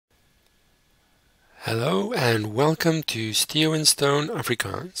Hello and welcome to STEOHENSTONE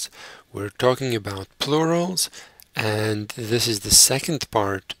Afrikaans. We're talking about plurals, and this is the second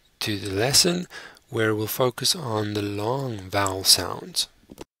part to the lesson where we'll focus on the long vowel sounds.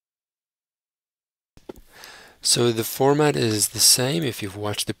 So the format is the same if you've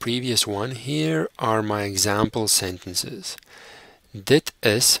watched the previous one. Here are my example sentences. Dit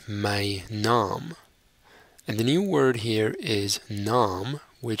is my naam. And the new word here is naam,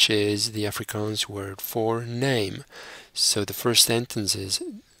 which is the Afrikaans word for name. So the first sentence is,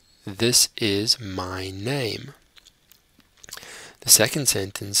 this is my name. The second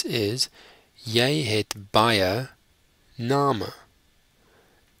sentence is, jy het baie name.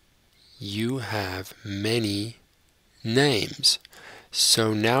 You have many names.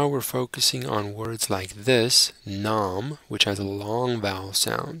 So now we're focusing on words like this, naam, which has a long vowel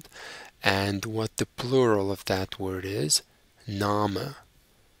sound, and what the plural of that word is, name.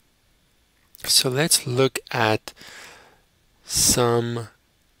 So let's look at some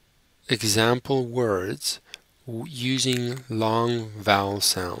example words using long vowel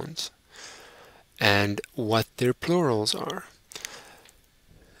sounds and what their plurals are.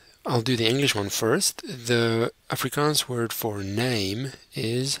 I'll do the English one first. The Afrikaans word for name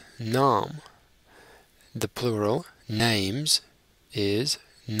is naam. The plural, names, is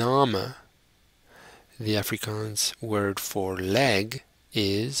name. The Afrikaans word for leg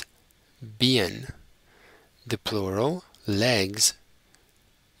is been. The plural, legs,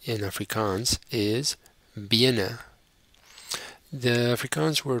 in Afrikaans is bene. The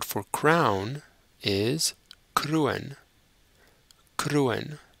Afrikaans word for crown is kroon.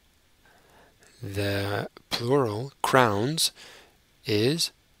 Kroon. The plural, crowns,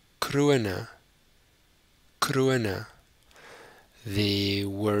 is kroone. Kroone. The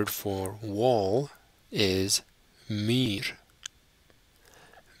word for wall is muur.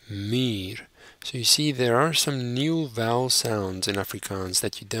 Muur. So you see there are some new vowel sounds in Afrikaans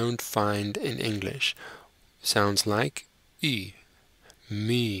that you don't find in English. Sounds like u,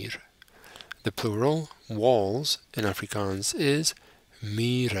 muur. The plural, walls, in Afrikaans is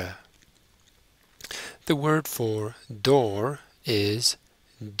mure. The word for door is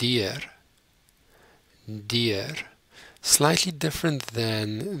deur. Deur. Slightly different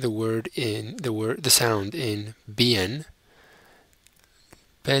than the sound in bien.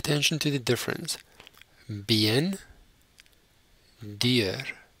 Pay attention to the difference. Bien, deur.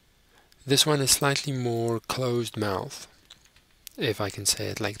 This one is slightly more closed mouth, if I can say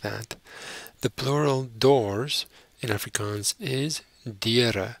it like that. The plural doors in Afrikaans is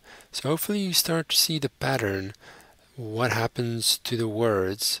deure. So hopefully you start to see the pattern, what happens to the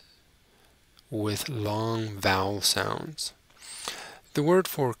words with long vowel sounds. The word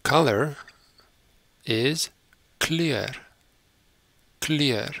for color is kleur.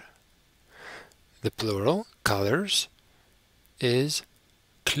 Kleur. The plural, colors, is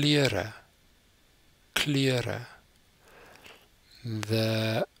kleure. Kleure.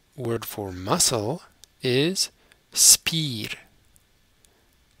 The word for muscle is spier.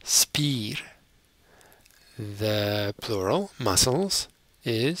 Spier. The plural, muscles,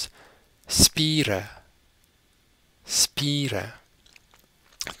 is spiere. Spiere.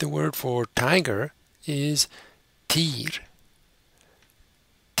 The word for tiger is tier.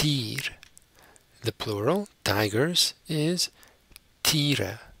 Tier. The plural, tigers, is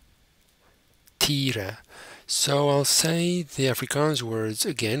tiere. Tiere. So I'll say the Afrikaans words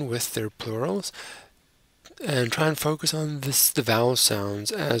again with their plurals and try and focus on the vowel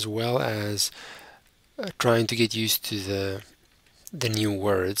sounds as well as trying to get used to the new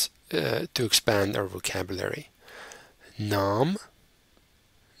words to expand our vocabulary. Naam,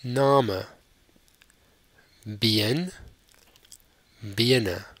 name. Bien,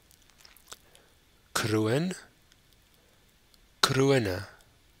 bene. Kroon, kroone.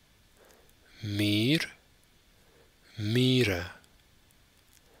 Muur, mure.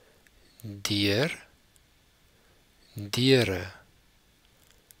 Deur, deure.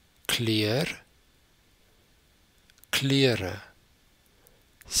 Kleur, kleure.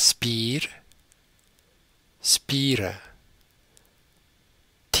 Spier, spiere.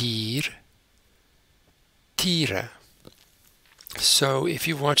 Tier, tiere. So if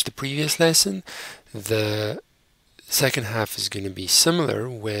you've watched the previous lesson, the second half is going to be similar,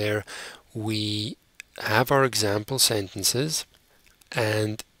 where we have our example sentences,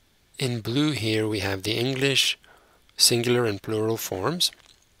 and in blue here we have the English singular and plural forms,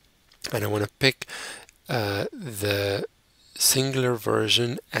 and I want to pick the singular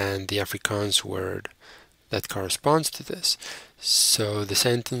version and the Afrikaans word that corresponds to this. So the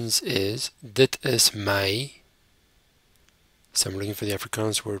sentence is, dit is my. So I'm looking for the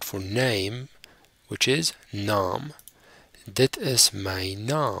Afrikaans word for name, which is naam. Dit is my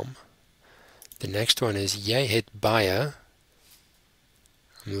naam. The next one is jy het baie.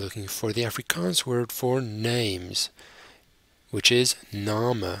 I'm looking for the Afrikaans word for names, which is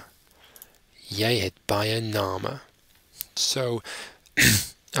name. Jy het baie name. So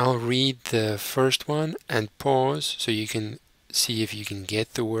I'll read the first one and pause so you can see if you can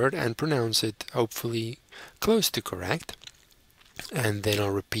get the word and pronounce it, hopefully close to correct. And then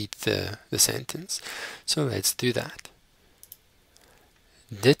I'll repeat the sentence. So let's do that.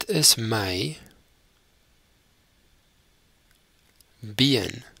 Dit is my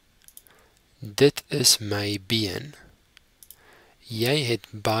been. Dit is my been. Jy het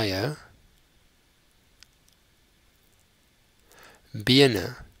baie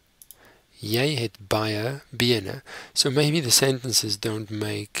bene. Jy het baie bene. So maybe the sentences don't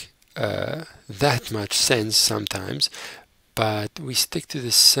make that much sense sometimes, but we stick to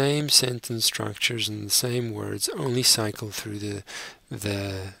the same sentence structures and the same words, only cycle through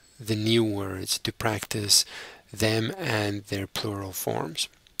the new words to practice them and their plural forms.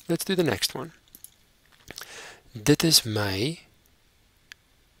 Let's do the next one. Dit is my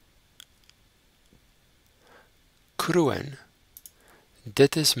kroon.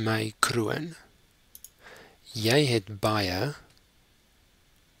 Dit is my kroon. Jy het baie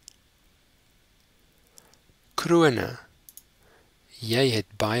krone. Jy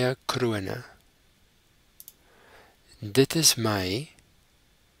het baie krone. Dit is my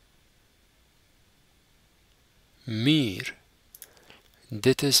muur.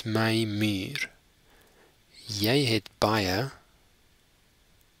 Dit is my muur. Jy het baie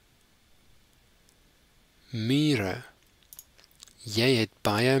mure. Jy het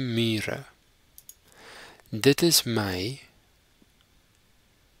baie mure. Dit is my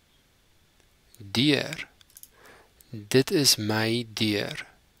deur. Dit is my deur.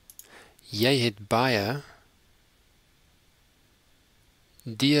 Jy het baie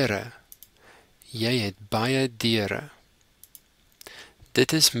deure. Jy het baie deure.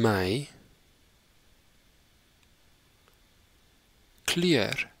 Dit is my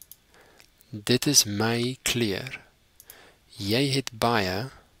kleur. Dit is my kleur. Jy het baie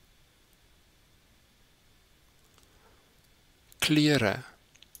kleure.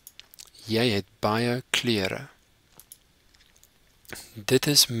 Jy het baie kleure. Dit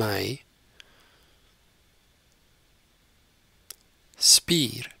is my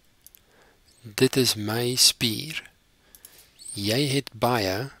spier. Dit is my spier. Jy het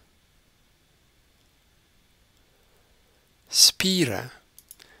baie spiere.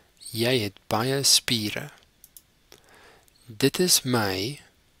 Jy het baie spiere. Dit is my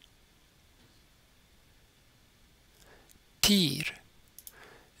tier.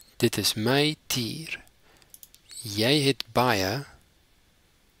 Dit is my tier. Jy het baie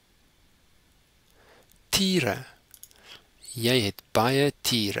tiere. Jy het baie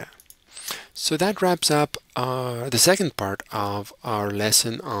tiere. So that wraps up the second part of our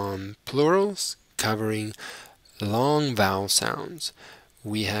lesson on plurals, covering long vowel sounds.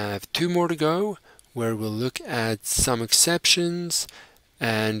 We have 2 more to go, where we'll look at some exceptions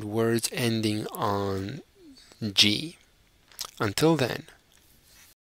and words ending on G. Until then.